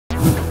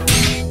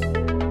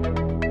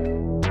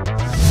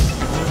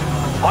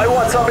Hi,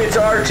 what's up? It's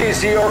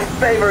HTC, your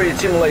favorite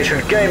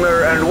simulation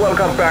gamer, and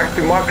welcome back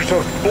to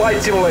Microsoft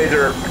Flight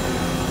Simulator.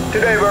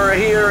 Today we're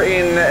here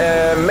in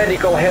a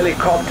medical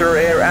helicopter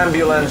air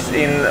ambulance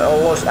in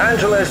Los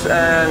Angeles,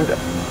 and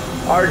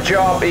our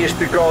job is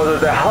to go to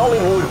the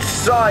Hollywood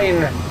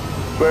sign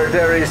where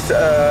there is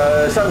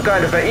some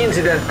kind of an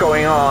incident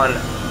going on.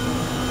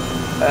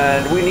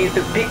 And we need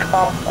to pick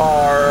up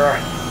our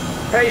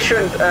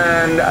patient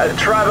and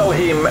travel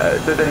him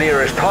to the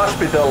nearest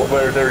hospital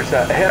where there's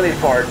a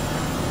heliport.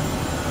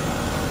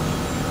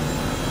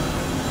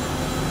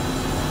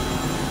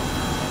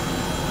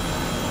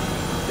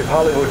 The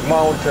Hollywood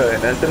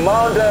mountain, and the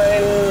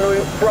mountain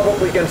we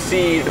probably can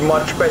see it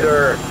much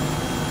better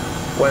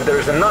when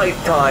there's a night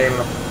time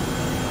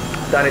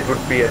than it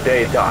would be a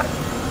daytime.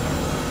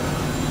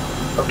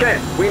 Okay,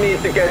 we need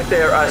to get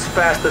there as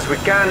fast as we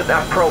can.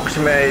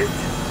 Approximate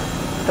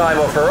time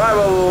of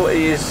arrival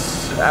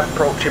is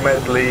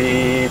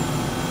approximately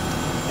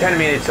 10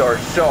 minutes or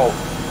so.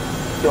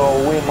 So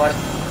we must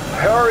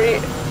hurry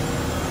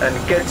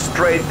and get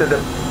straight to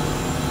the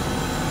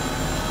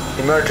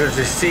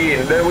emergency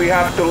scene. Then we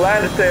have to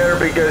land there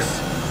because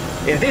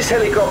in this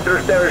helicopter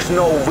there is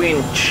no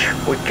winch.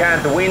 We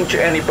can't winch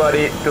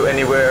anybody to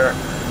anywhere.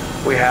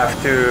 We have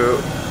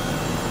to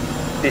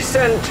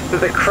descend to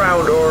the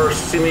ground or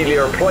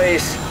similar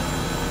place,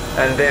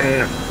 and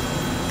then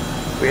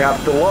we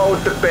have to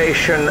load the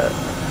patient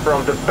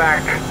from the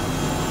back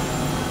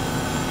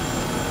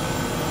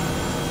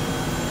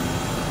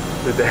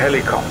to the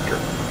helicopter.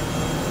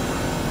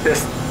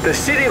 The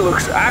city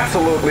looks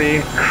absolutely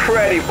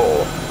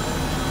incredible.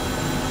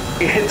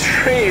 It's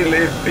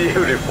really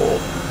beautiful.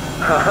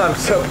 I'm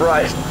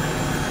surprised.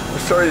 I'm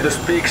sorry to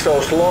speak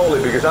so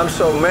slowly because I'm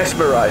so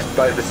mesmerized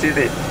by the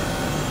city.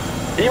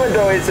 Even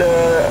though it's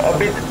a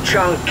bit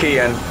chunky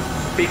and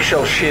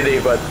pixel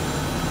shitty, but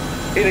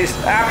it is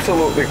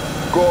absolutely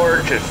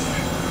gorgeous.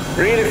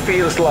 Really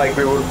feels like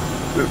we would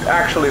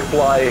actually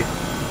fly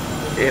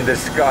in the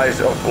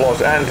skies of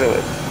Los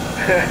Angeles.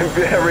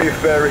 Very,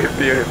 very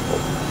beautiful.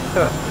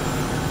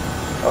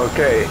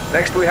 Okay,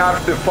 next we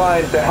have to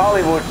find the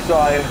Hollywood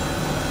sign.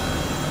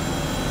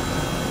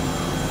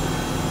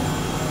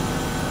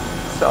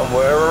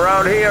 Somewhere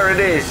around here it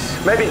is.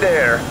 Maybe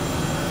there.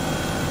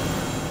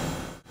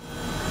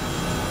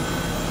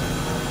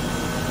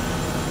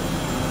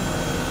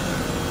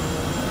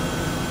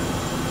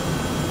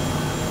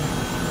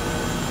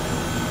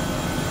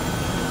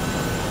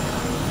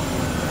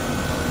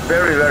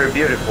 Very, very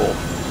beautiful.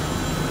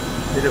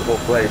 Beautiful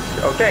place.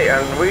 Okay,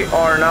 and we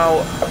are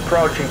now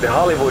approaching the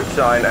Hollywood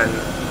sign, and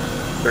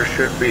there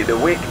should be the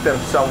victim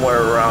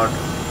somewhere around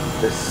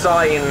the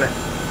sign.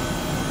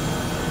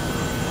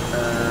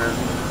 And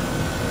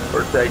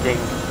we're taking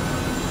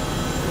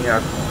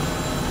a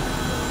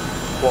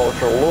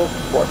closer look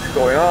what's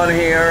going on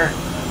here.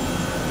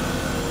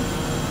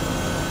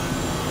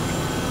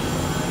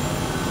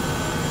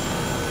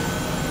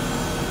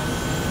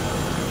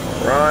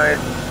 Alright,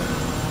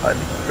 I'm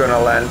gonna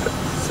land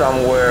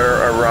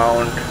somewhere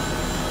around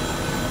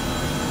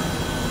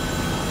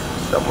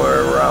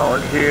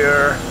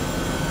here.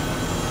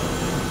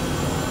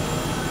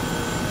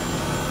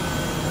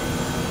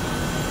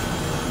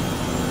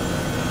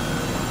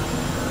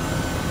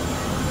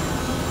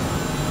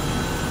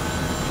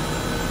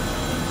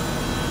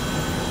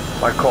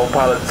 My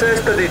co-pilot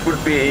says that it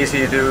would be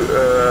easy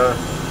to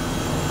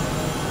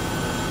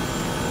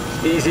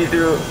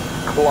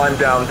climb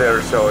down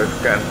there, so if you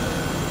can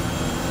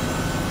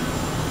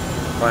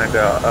find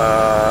out,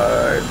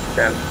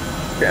 can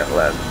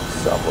land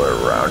somewhere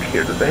around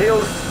here to the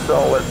hills.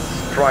 So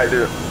let's try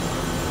to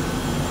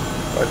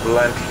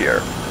land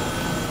here.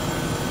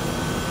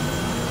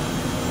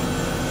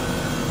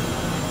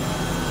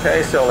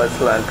 Okay, so let's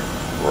land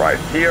right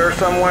here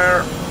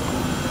somewhere.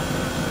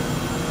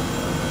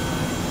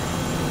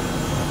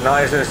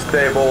 Nice and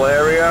stable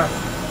area.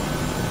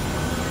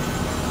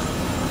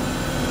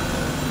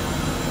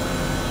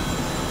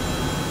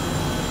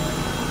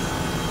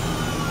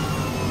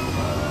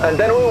 And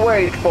then we'll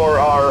wait for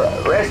our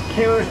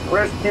rescuers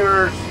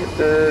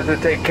to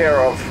take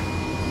care of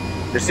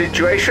the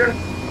situation.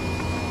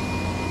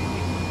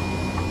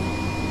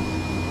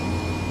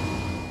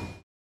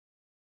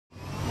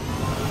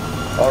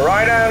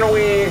 Alright, and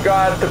we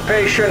got the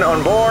patient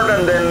on board,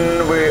 and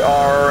then we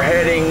are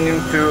heading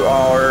to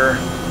our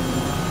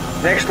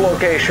next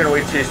location,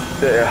 which is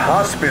the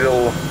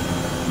hospital.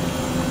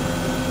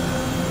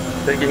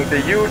 Taking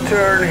the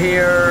U-turn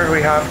here,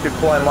 we have to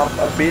climb up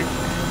a bit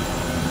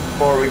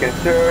before we can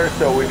turn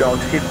so we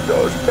don't hit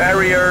those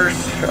barriers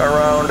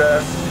around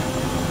us.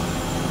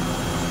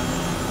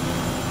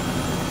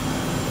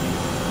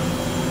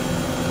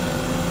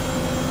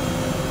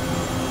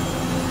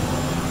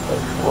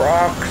 Those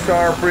rocks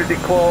are pretty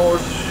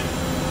close.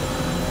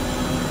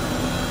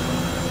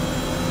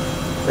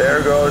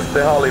 There goes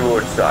the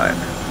Hollywood sign.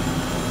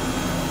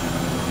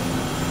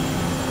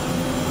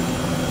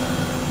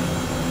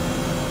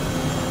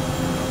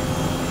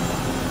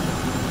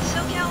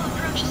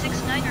 Approach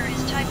 69er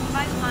is type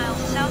 5 miles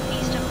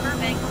southeast of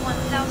Burbank,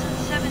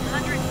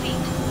 1,700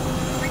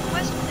 feet.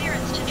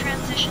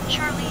 position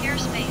Charlie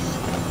airspace.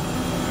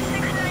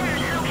 69er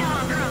SoCal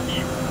approach.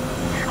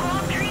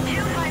 Squawk tree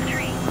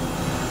 253.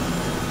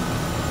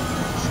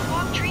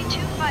 Squawk tree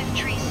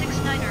 253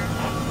 69er.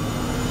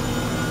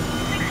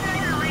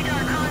 69er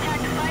radar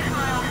contact 5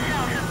 miles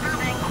south of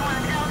Burbank,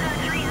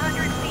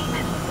 1,300 feet.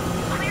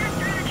 Cleared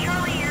through the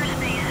Charlie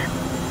airspace.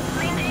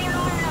 Maintain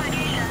all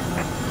navigation.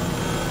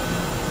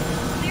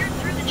 Cleared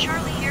through the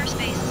Charlie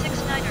airspace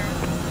 69er.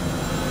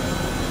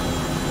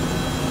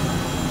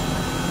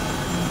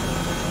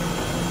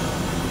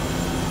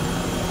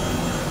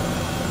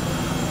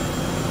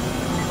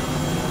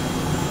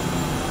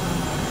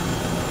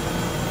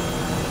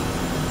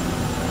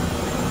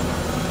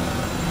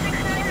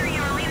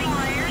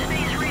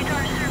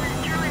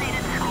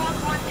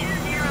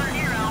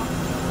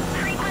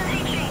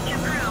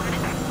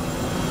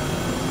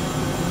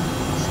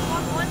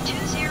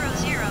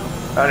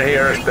 And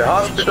here's the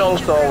hospital,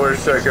 so we'll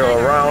circle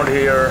around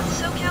here,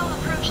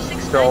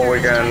 so we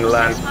can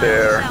land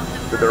there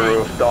to the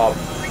rooftop.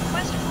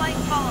 Request flight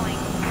following.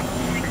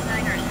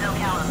 69er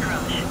SoCal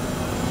approach.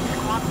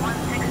 Squawk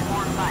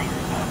 1645.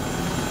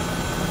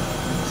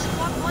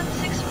 Squawk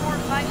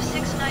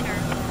 16456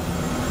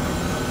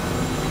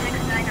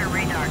 69er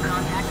radar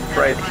contact.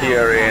 Right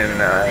here in,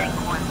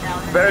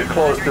 very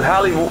close to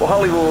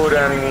Hollywood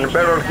and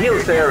Beverly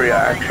Hills area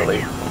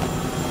actually.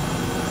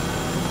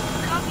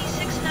 Copy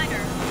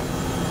 69er.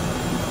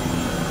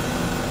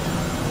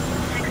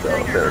 So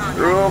there's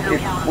room.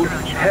 It would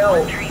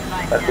help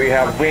that we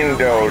have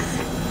windows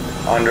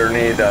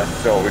underneath us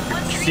so we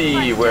can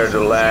see where to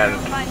land.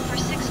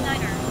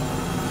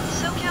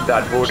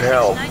 That would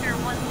help.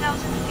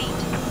 1,000 feet.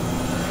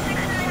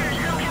 69er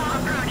SoCal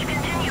approach.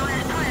 Continue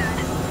as planned.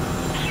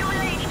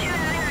 QNH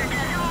 29er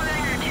decimal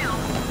 92.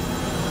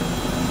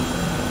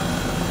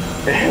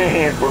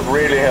 It would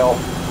really help.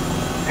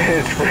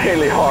 It's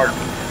really hard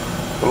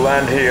to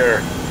land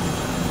here.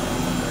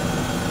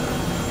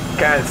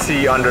 Can't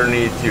see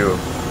underneath you.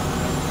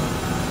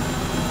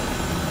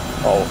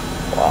 Oh,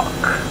 fuck.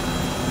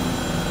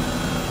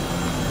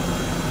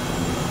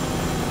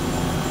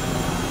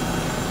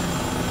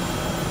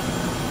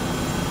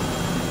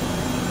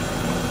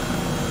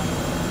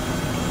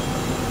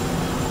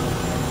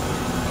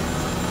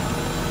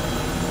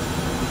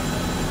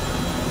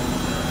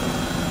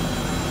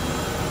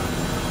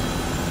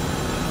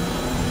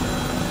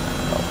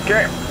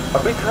 Okay, a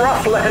bit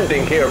rough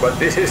landing here, but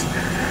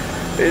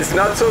it's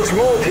not so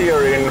smooth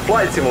here in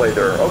Flight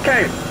Simulator.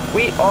 Okay,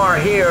 we are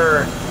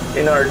here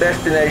in our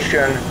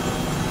destination,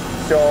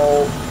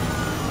 so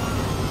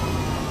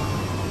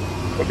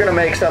we're gonna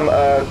make some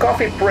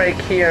coffee break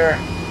here,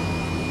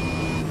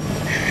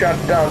 shut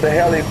down the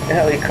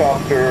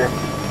helicopter.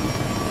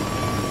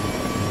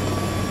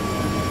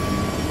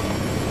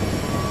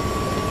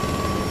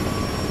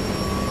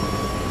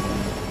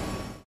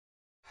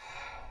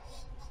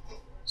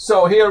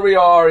 So here we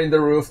are in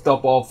the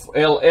rooftop of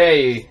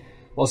LA,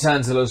 Los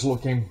Angeles,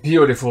 looking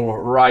beautiful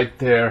right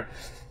there.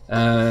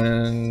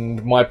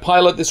 And my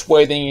pilot is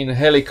waiting in a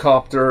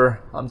helicopter.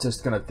 I'm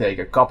just gonna take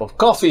a cup of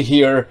coffee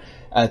here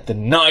at the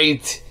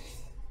night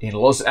in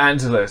Los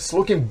Angeles.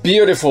 Looking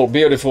beautiful,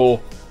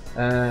 beautiful.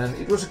 And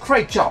it was a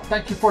great job.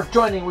 Thank you for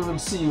joining. We will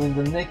see you in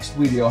the next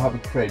video. Have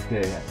a great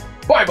day.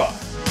 Bye bye.